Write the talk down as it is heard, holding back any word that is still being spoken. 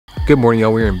Good morning,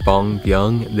 y'all. We're in Vang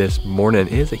Vieng this morning.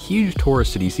 It is a huge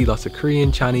tourist city. You see lots of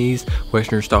Korean, Chinese,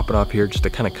 Westerners stopping off here just to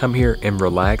kind of come here and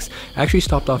relax. I actually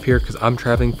stopped off here because I'm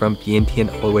traveling from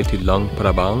Vientiane all the way to Luang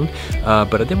Prabang,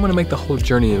 but I didn't want to make the whole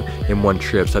journey in one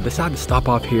trip, so I decided to stop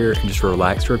off here and just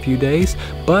relax for a few days.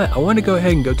 But I wanted to go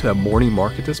ahead and go to a morning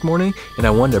market this morning, and I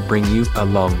wanted to bring you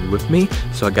along with me.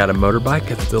 So I got a motorbike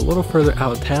because it's a little further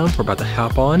out of town. We're about to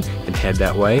hop on and head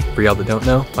that way. For y'all that don't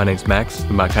know, my name's Max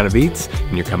from My Kind of Eats,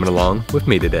 and you're coming along with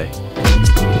me today.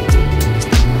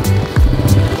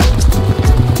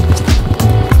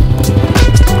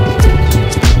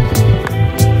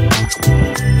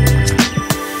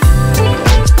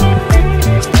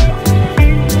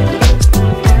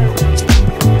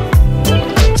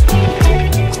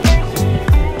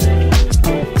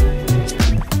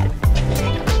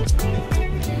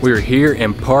 We're here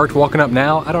and parked, walking up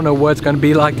now. I don't know what it's gonna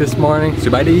be like this morning.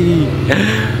 Subaidi.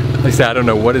 Like I said, I don't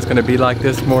know what it's gonna be like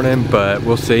this morning, but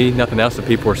we'll see. Nothing else, the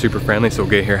people are super friendly, so we'll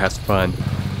get here, have some fun.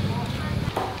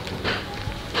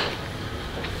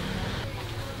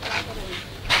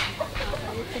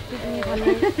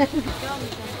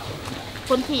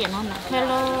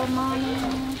 Hello,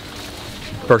 morning.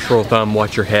 First rule of thumb,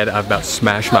 watch your head. I've about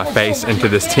smashed my face into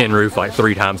this tin roof like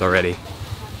 3 times already.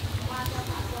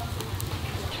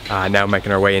 Now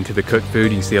making our way into the cooked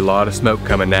food. You can see a lot of smoke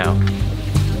coming now.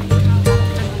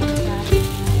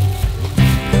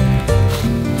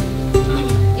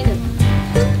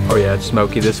 Oh yeah, it's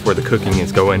smoky. This is where the cooking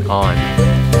is going on.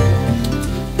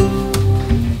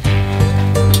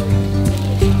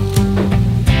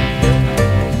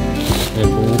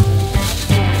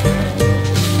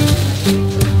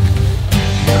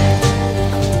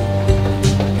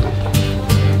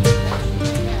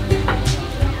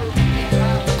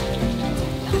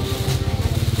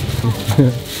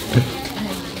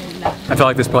 I feel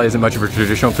like this probably isn't much of a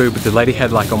traditional food, but the lady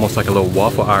had like almost like a little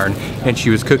waffle iron, and she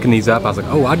was cooking these up. I was like,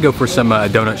 oh, I'd go for some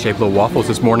donut-shaped little waffles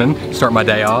this morning, start my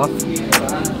day off.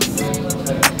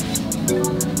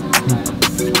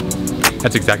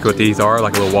 That's exactly what these are,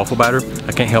 like a little waffle batter.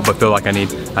 I can't help but feel like I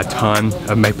need a ton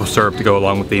of maple syrup to go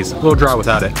along with these. A little dry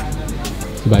without it.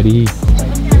 Buddy.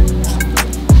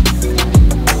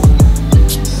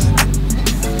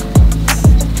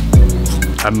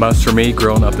 A must for me,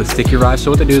 grilling up the sticky rice.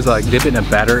 So what they do is like dip it in a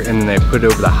batter and then they put it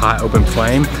over the hot open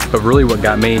flame. But really what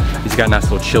got me, he's got a nice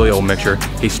little chili oil mixture.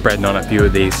 He's spreading on a few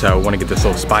of these, so I want to get this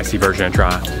little spicy version and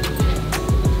try.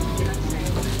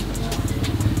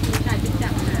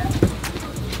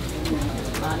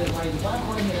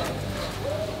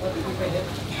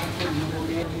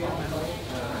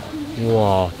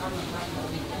 Wow.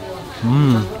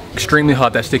 Extremely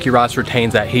hot. That sticky rice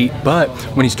retains that heat, but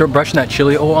when you start brushing that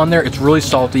chili oil on there, it's really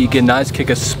salty. You get a nice kick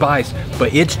of spice,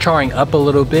 but it's charring up a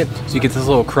little bit, so you get this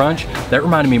little crunch. That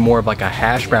reminded me more of like a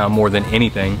hash brown more than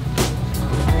anything.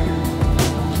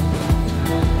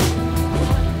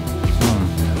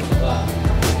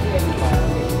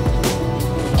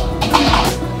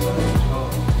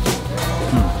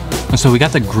 So we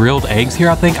got the grilled eggs here,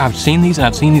 I think. I've seen these, and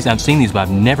I've seen these, and I've seen these, but I've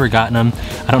never gotten them.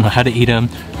 I don't know how to eat them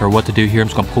or what to do here. I'm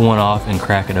just gonna pull one off and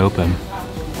crack it open.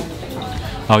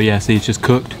 Oh yeah, see, it's just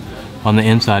cooked on the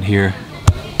inside here.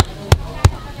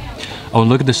 Oh, and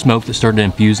look at the smoke that started to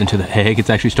infuse into the egg.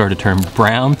 It's actually started to turn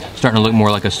brown, starting to look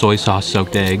more like a soy sauce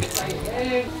soaked egg.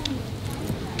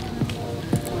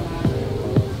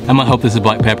 I'm gonna hope this is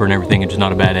black pepper and everything. It's just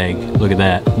not a bad egg. Look at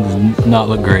that. It does not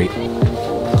look great.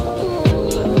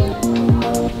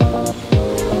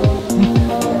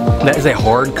 That is a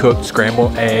hard cooked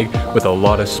scrambled egg with a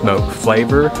lot of smoke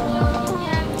flavor.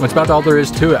 That's about all there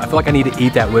is to it. I feel like I need to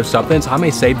eat that with something, so I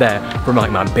may save that for like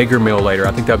my bigger meal later.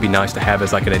 I think that would be nice to have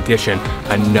as like an addition,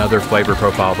 another flavor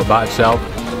profile, but by itself,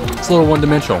 it's a little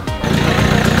one-dimensional.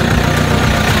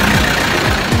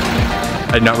 I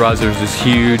did not realize there was this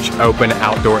huge open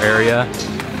outdoor area.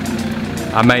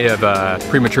 I may have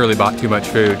prematurely bought too much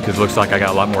food because it looks like I got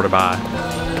a lot more to buy.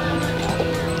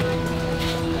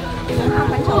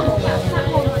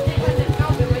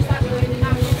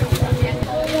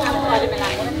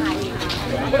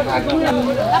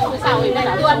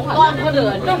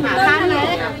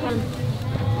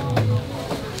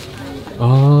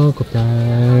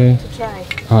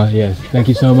 Oh, yes, thank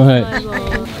you so much.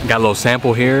 Got a little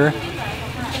sample here.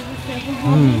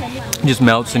 It just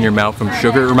melts in your mouth from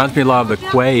sugar. It reminds me a lot of the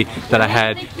kueh that I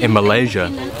had in Malaysia.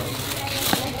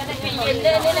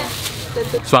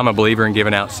 So I'm a believer in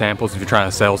giving out samples. If you're trying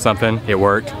to sell something, it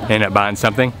worked. End up buying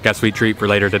something. Got a sweet treat for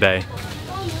later today.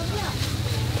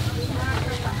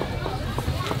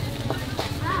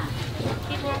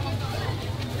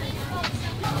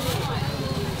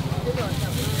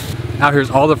 Out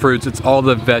here's all the fruits, it's all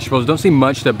the vegetables. Don't see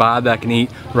much to buy that I can eat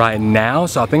right now,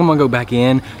 so I think I'm gonna go back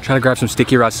in, try to grab some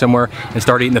sticky rice somewhere and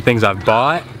start eating the things I've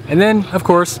bought. And then, of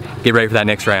course, get ready for that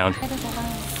next round.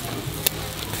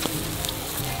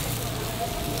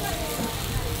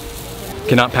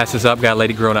 Cannot pass this up. Got a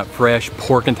lady growing up fresh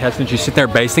pork intestines. She's sitting there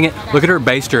basting it. Look at her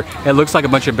baster. It looks like a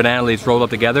bunch of banana leaves rolled up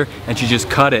together, and she just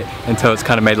cut it until it's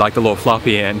kind of made like the little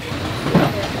floppy end.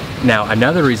 Now,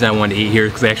 another reason I wanted to eat here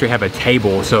is because they actually have a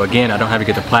table. So again, I don't have to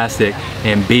get the plastic,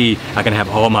 and B, I can have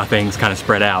all my things kind of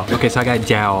spread out. Okay, so I got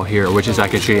jiao here, which is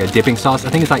like actually a dipping sauce. I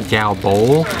think it's like jiao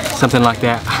bowl, something like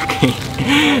that.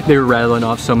 Okay, they were rattling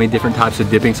off so many different types of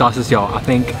dipping sauces, y'all. I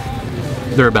think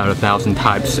there are about 1,000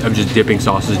 types of just dipping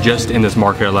sauces just in this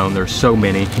market alone. There's so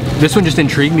many. This one just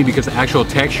intrigued me because the actual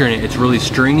texture in it, it's really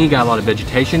stringy, got a lot of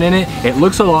vegetation in it. It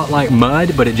looks a lot like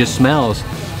mud, but it just smells,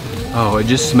 oh, it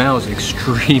just smells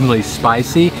extremely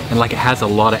spicy and like it has a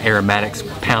lot of aromatics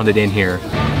pounded in here.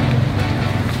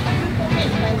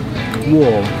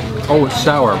 Whoa, oh, it's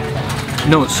sour.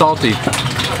 No, it's salty.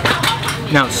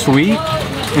 Now it's sweet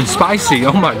and spicy,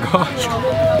 oh my gosh.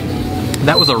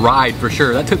 That was a ride for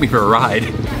sure. That took me for a ride.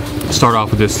 Start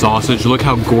off with this sausage. Look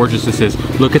how gorgeous this is.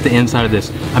 Look at the inside of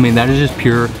this. I mean, that is just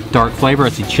pure dark flavor. I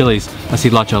see chilies. I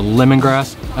see lots of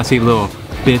lemongrass. I see little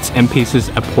bits and pieces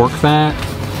of pork fat.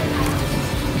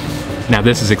 Now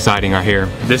this is exciting right here.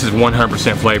 This is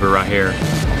 100% flavor right here.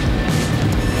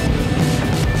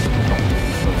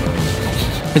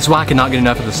 It's why I cannot get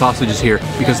enough of the sausages here,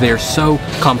 because they are so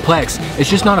complex. It's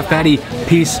just not a fatty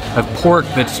piece of pork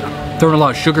that's throwing a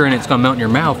lot of sugar in it, it's gonna melt in your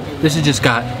mouth. This has just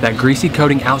got that greasy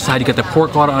coating outside. You got the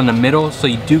pork water on the middle, so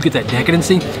you do get that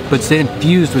decadency, but it's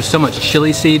infused with so much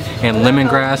chili seed and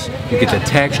lemongrass. You get the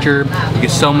texture, you get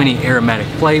so many aromatic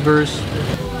flavors.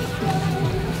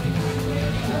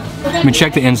 I mean,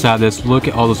 check the inside of this. Look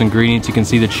at all those ingredients. You can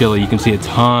see the chili. You can see a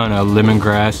ton of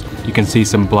lemongrass. You can see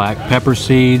some black pepper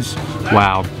seeds.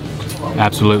 Wow,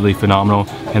 absolutely phenomenal.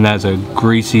 And that is a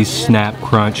greasy snap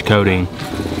crunch coating.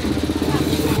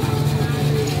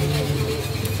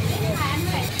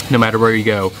 No matter where you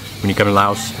go, when you come to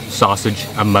Laos, sausage,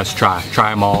 a must try. Try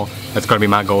them all. That's gonna be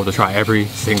my goal, to try every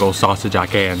single sausage I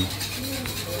can.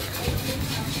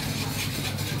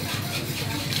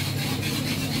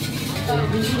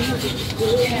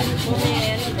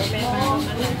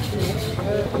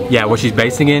 Yeah, what she's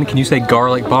basting in, can you say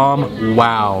garlic bomb?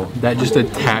 Wow, that just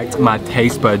attacked my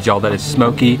taste buds, y'all. That is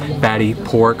smoky, fatty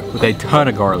pork with a ton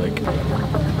of garlic.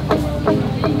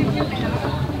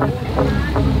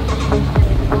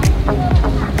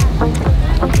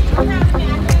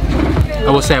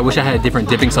 I will say, I wish I had a different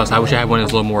dipping sauce. I wish I had one that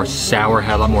was a little more sour,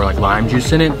 had a lot more like lime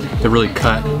juice in it to really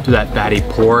cut through that fatty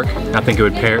pork. I think it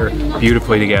would pair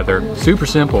beautifully together. Super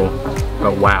simple,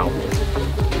 but wow.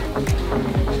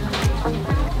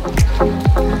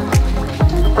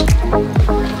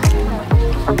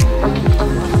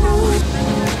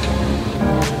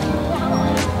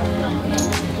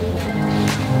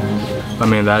 I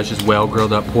mean, that's just well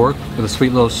grilled up pork with a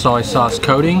sweet little soy sauce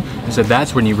coating. And so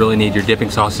that's when you really need your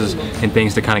dipping sauces and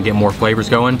things to kind of get more flavors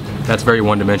going. That's very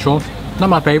one-dimensional. Not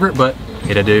my favorite, but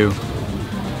it'll do.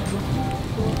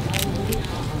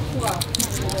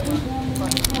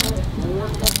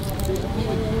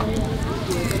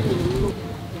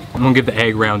 I'm gonna give the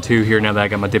egg round two here now that I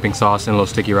got my dipping sauce and a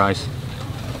little sticky rice.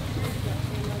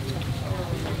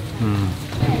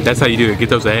 That's how you do it. Get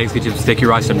those eggs, get you some sticky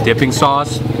rice, some dipping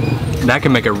sauce. That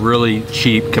can make a really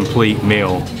cheap, complete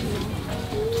meal.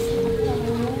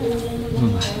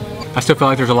 I still feel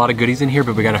like there's a lot of goodies in here,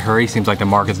 but we gotta hurry. Seems like the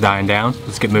market's dying down.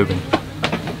 Let's get moving.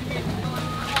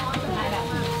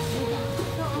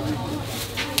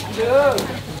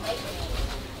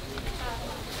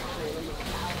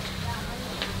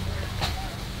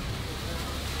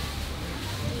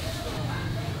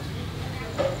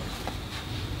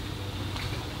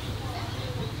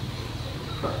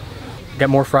 Got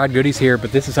more fried goodies here,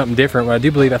 but this is something different. What I do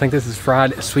believe, I think this is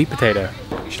fried sweet potato.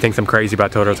 She thinks I'm crazy, but I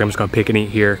told her I'm just gonna pick and eat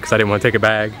here because I didn't want to take a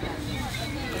bag.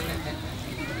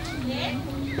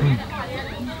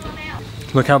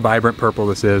 Look how vibrant purple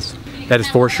this is. That is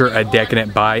for sure a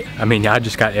decadent bite. I mean, I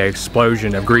just got an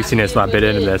explosion of greasiness when I bit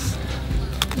into this.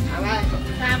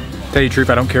 Tell you the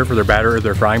truth, I don't care for their batter or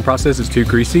their frying process. It's too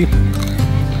greasy.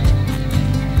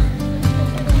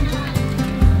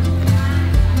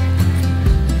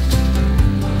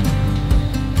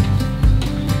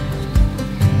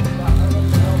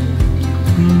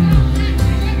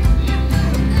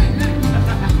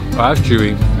 Oh, that's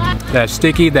chewy. That's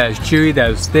sticky, that is chewy, that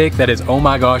is thick, that is, oh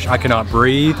my gosh, I cannot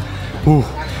breathe. Ooh.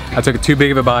 I took too big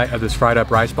of a bite of this fried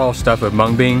up rice ball stuffed with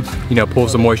mung bean. You know,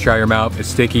 pulls the moisture out of your mouth. It's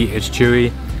sticky, it's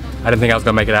chewy. I didn't think I was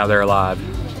gonna make it out of there alive.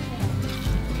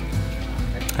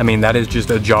 I mean, that is just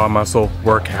a jaw muscle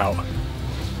workout.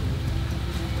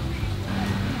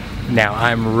 Now,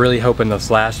 I'm really hoping this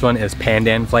last one is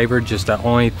pandan flavored, just the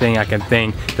only thing I can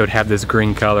think that would have this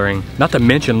green coloring. Not to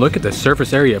mention, look at the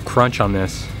surface area of crunch on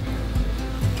this.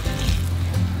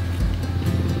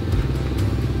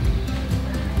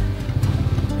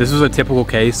 This was a typical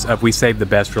case of we saved the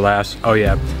best for last. Oh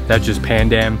yeah, that's just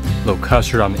pandan, little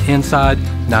custard on the inside,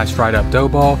 nice fried up dough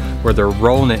ball, where they're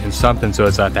rolling it in something so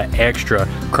it's like that extra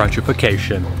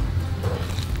crunchification.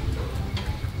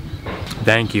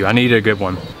 Thank you, I needed a good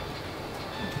one.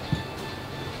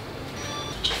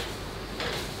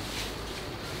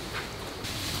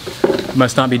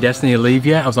 Must not be destined to leave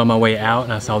yet. I was on my way out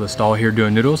and I saw the stall here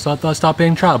doing noodles, so I thought I'd stop in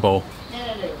and try a bowl.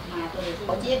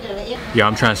 Yo,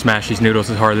 I'm trying to smash these noodles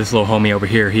as hard as this little homie over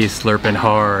here. He's slurping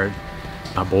hard.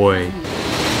 My boy.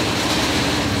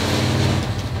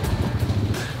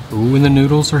 Ooh, and the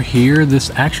noodles are here. This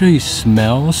actually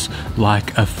smells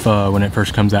like a pho when it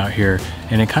first comes out here.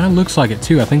 And it kind of looks like it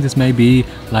too. I think this may be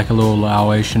like a little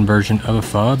Laotian version of a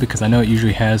pho because I know it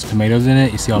usually has tomatoes in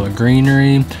it. You see all the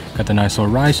greenery. Got the nice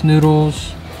little rice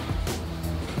noodles.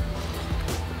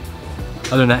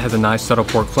 Other than that, it has a nice subtle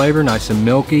pork flavor, nice and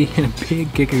milky, and a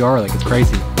big kick of garlic. It's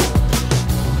crazy.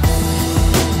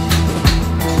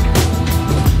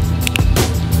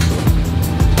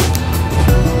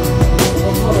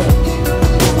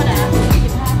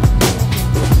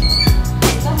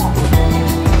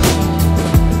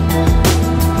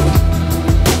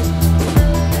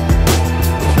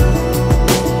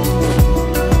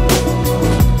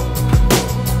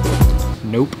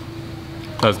 Nope.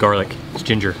 That was garlic. It's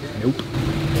ginger. Nope.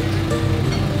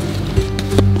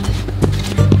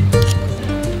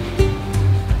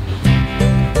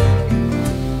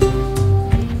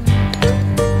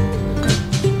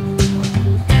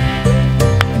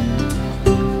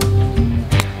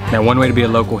 Now, one way to be a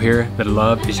local here that I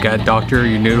love is you gotta doctor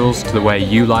your noodles to the way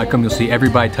you like them. You'll see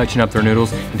everybody touching up their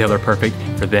noodles until they're perfect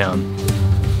for them.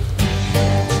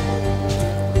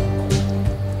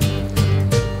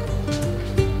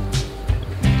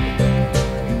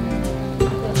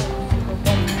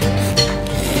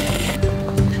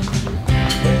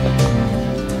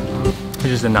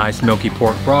 Just a nice milky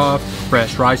pork broth,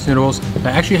 fresh rice noodles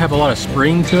that actually have a lot of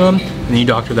spring to them, and then you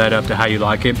doctor that up to how you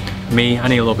like it. Me, I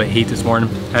need a little bit of heat this morning.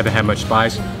 I haven't had much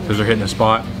spice. Those are hitting the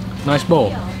spot. Nice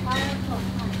bowl.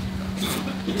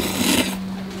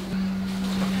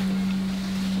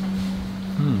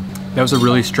 That was a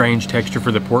really strange texture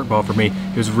for the pork ball for me.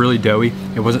 It was really doughy.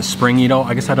 It wasn't springy at all.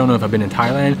 I guess I don't know if I've been in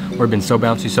Thailand or been so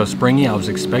bouncy, so springy. I was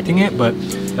expecting it, but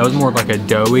that was more of like a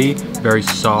doughy, very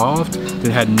soft,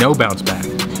 that had no bounce back.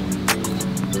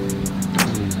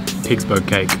 Pig's bug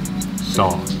cake,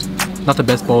 soft. Not the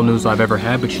best bowl of noodles I've ever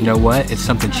had, but you know what? It's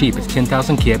something cheap. It's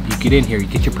 10,000 kip. You get in here, you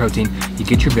get your protein, you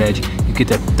get your veg, you get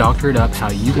to doctor it up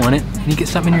how you want it, and you get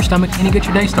something in your stomach, and you get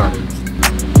your day started.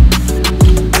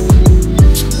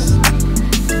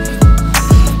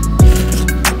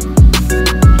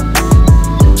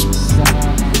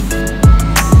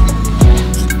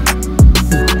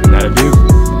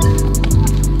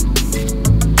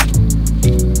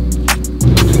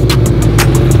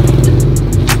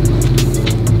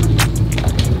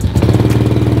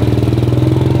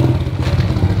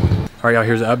 Alright y'all,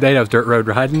 here's an update. I was dirt road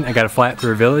riding. I got a flat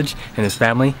through a village and his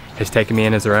family has taken me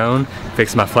in as their own.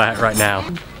 Fixing my flat right now.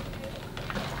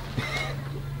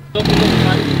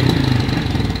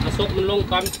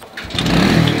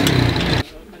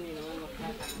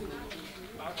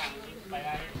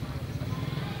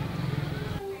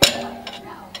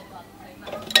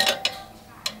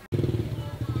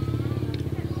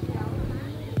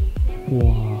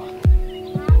 Wow.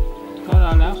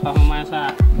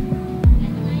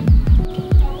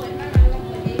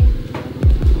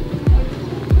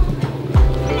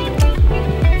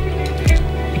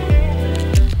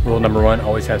 Rule number one,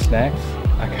 always have snacks.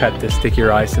 I got this sticky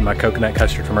rice and my coconut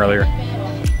custard from earlier.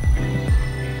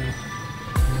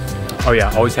 Oh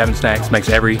yeah, always having snacks makes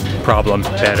every problem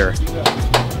better.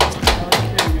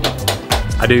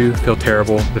 I do feel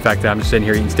terrible the fact that I'm just sitting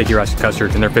here eating sticky rice and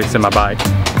custard and they're fixing my bike.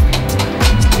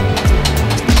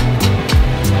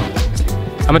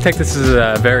 I'm gonna take this as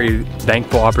a very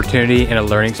thankful opportunity and a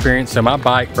learning experience. So my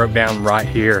bike broke down right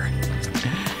here.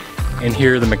 And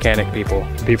here are the mechanic people,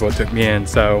 the people that took me in.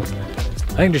 So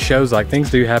I think it just shows like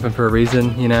things do happen for a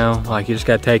reason, you know, like you just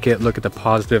gotta take it, look at the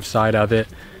positive side of it.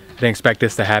 I didn't expect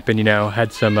this to happen, you know,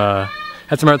 had some other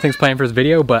things planned for this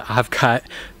video, but I've got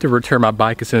to return my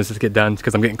bike as soon as this gets done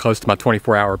because I'm getting close to my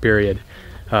 24-hour period.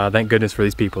 Thank goodness for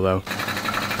these people though.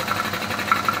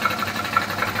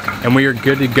 and we are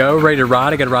good to go, ready to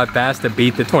ride. I gotta ride fast to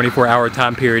beat the 24-hour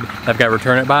time period I've got to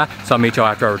return it by, so I'll meet y'all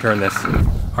after I return this.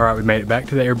 All right, we made it back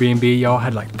to the Airbnb. Y'all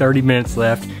had like 30 minutes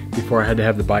left before I had to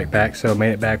have the bike back, so I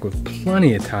made it back with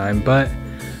plenty of time, but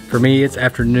for me, it's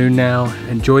afternoon now.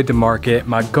 Enjoyed the market.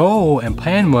 My goal and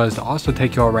plan was to also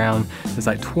take y'all around this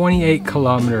like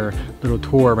 28-kilometer little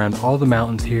tour around all the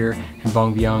mountains here in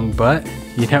Vang Vieng, but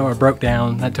you know, it broke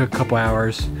down. That took a couple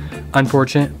hours.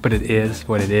 Unfortunate, but it is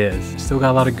what it is. Still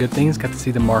got a lot of good things. Got to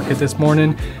see the market this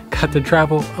morning. Got to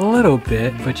travel a little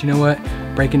bit, but you know what?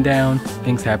 Breaking down,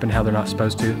 things happen how they're not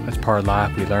supposed to. That's part of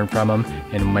life. We learn from them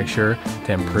and we'll make sure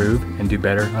to improve and do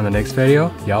better on the next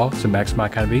video. Y'all, some Max My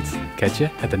Kind of Beats. Catch you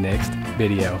at the next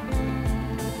video.